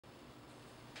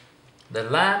The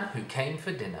Lamb Who Came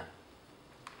for Dinner.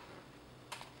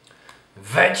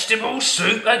 "Vegetable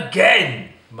soup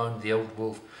again," moaned the old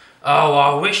wolf. "Oh,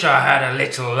 I wish I had a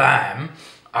little lamb.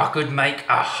 I could make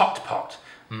a hot pot,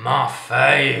 my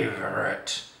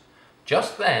favourite."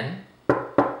 Just then,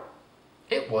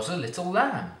 it was a little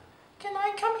lamb. "Can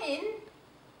I come in?"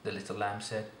 the little lamb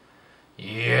said.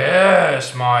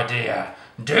 "Yes, my dear,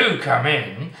 do come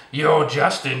in. You're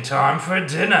just in time for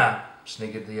dinner,"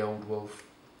 sniggered the old wolf.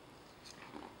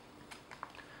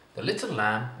 The little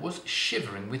lamb was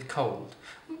shivering with cold.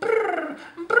 "Brrr,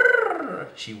 brrr,"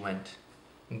 she went.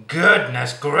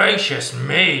 "Goodness gracious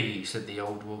me," said the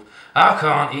old wolf. "I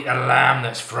can't eat a lamb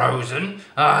that's frozen.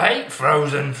 I hate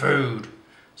frozen food."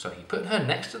 So he put her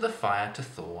next to the fire to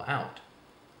thaw out.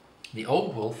 The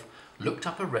old wolf looked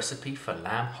up a recipe for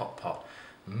lamb hot pot.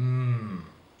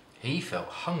 He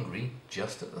felt hungry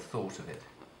just at the thought of it.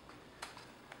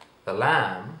 The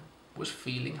lamb was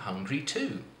feeling hungry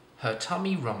too. Her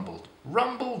tummy rumbled.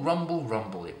 Rumble, rumble,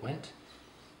 rumble it went.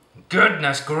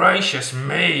 "Goodness gracious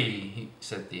me,"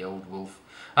 said the old wolf.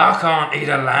 "I can't eat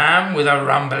a lamb with a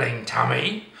rumbling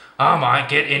tummy. I might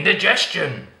get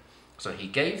indigestion." So he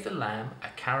gave the lamb a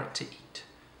carrot to eat.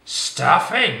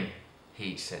 "Stuffing,"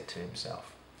 he said to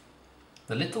himself.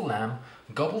 The little lamb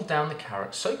gobbled down the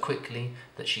carrot so quickly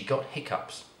that she got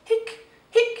hiccups. Hick,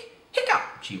 hick,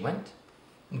 hiccup, she went.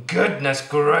 "Goodness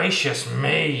gracious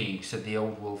me," said the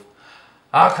old wolf.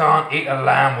 "I can't eat a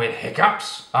lamb with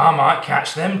hiccups. I might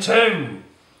catch them too."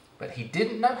 But he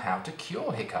didn't know how to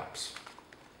cure hiccups.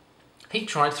 He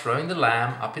tried throwing the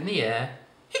lamb up in the air.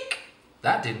 Hick!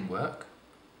 That didn't work.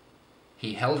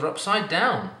 He held her upside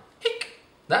down. Hick!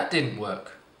 That didn't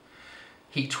work.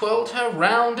 He twirled her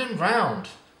round and round.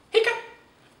 Hiccup!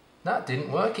 That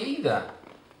didn't work either.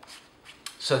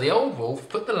 So the old wolf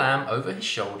put the lamb over his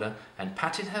shoulder and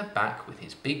patted her back with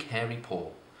his big hairy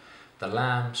paw. The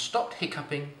lamb stopped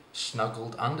hiccuping,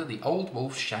 snuggled under the old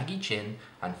wolf's shaggy chin,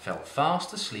 and fell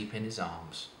fast asleep in his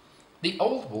arms. The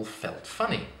old wolf felt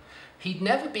funny. He'd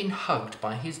never been hugged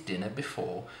by his dinner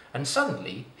before, and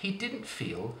suddenly he didn't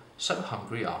feel so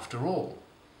hungry after all.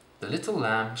 The little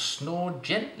lamb snored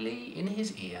gently in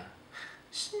his ear.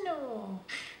 "Snore,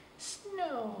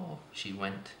 snore," she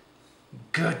went.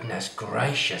 "Goodness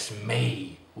gracious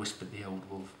me," whispered the old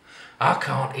wolf. "I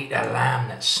can't eat a lamb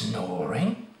that's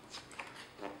snoring."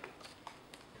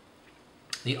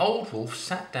 The old wolf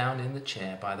sat down in the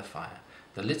chair by the fire,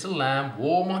 the little lamb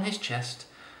warm on his chest,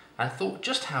 and thought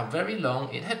just how very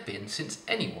long it had been since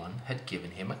anyone had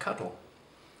given him a cuddle.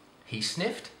 He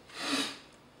sniffed,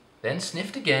 then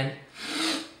sniffed again.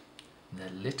 The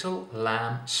little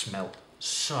lamb smelt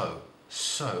so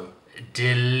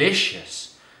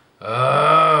delicious.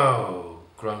 "Oh,"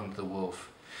 groaned the wolf,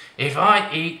 "if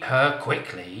I eat her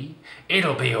quickly,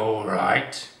 it'll be all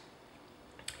right."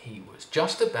 He was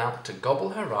just about to gobble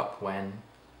her up when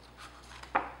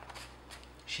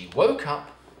she woke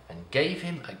up and gave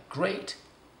him a great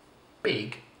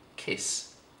big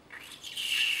kiss.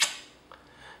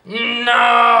 "No!"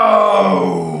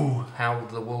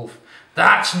 howled the wolf.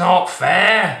 "That's not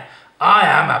fair. I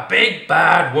am a big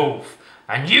bad wolf,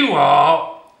 and you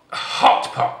are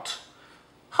Hot Pot."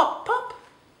 "Hop pop,"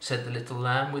 said the little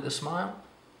lamb with a smile.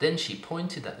 Then she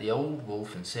pointed at the old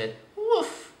wolf and said,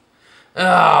 "Woof."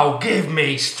 "Oh, give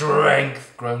me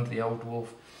strength," groaned the old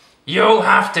wolf. "You'll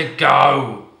have to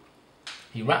go."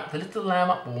 He wrapped the little lamb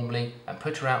up warmly and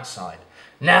put her outside.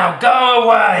 "Now go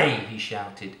away," he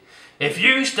shouted. "If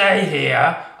you stay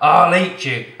here, I'll eat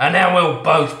you, and then we'll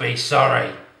both be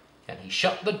sorry." And he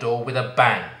shut the door with a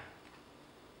bang.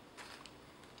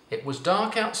 It was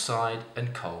dark outside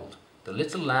and cold. The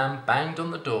little lamb banged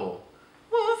on the door.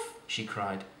 "Woof," she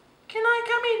cried. "Can I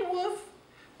come in, Woof?"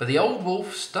 But the old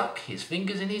wolf stuck his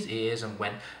fingers in his ears and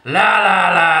went la la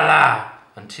la la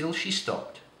until she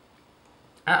stopped.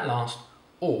 At last,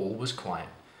 all was quiet.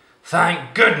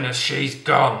 "Thank goodness she's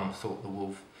gone," thought the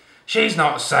wolf. "She's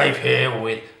not safe here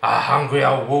with a hungry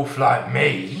old wolf like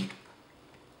me."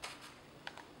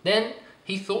 Then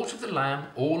he thought of the lamb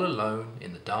all alone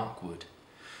in the dark wood.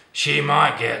 "She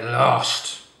might get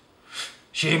lost.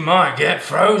 She might get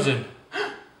frozen.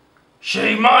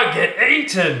 She might get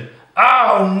eaten.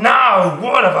 Oh no,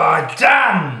 what have I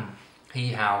done?"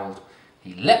 He howled.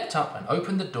 He leapt up and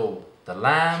opened the door. The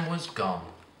lamb was gone.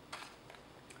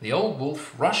 The old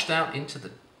wolf rushed out into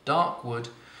the dark wood,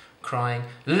 crying,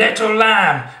 Little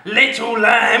lamb,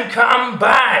 come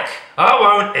back. I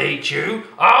won't eat you,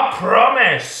 I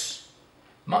promise."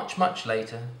 Much, much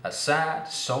later, a sad,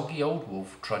 soggy old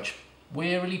wolf trudged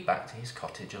wearily back to his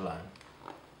cottage alone.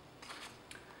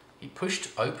 He pushed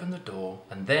open the door,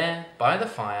 and there, by the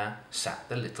fire, sat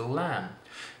the little lamb.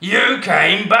 "You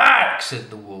came back," said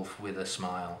the wolf with a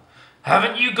smile.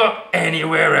 "Haven't you got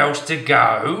anywhere else to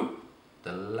go?"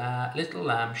 The little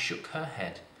lamb shook her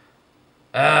head.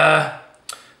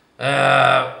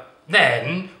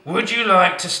 Then would you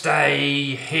like to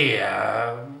stay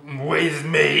here with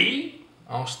me?"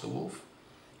 asked the wolf.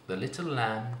 The little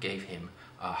lamb gave him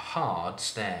a hard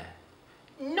stare.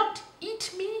 "Not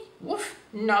eat me, wolf,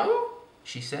 no,"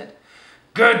 she said.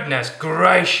 "Goodness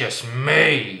gracious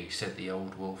me," said the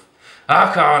old wolf.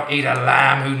 "I can't eat a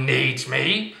lamb who needs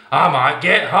me. I might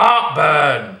get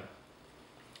heartburn."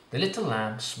 The little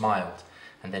lamb smiled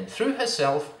and then threw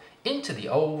herself into the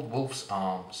old wolf's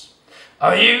arms.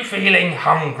 "Are you feeling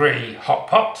hungry, Hot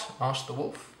Pot?" asked the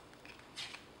wolf.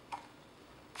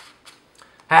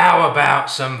 "How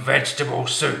about some vegetable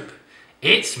soup?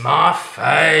 It's my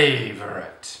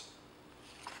favourite."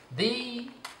 The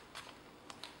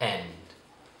end.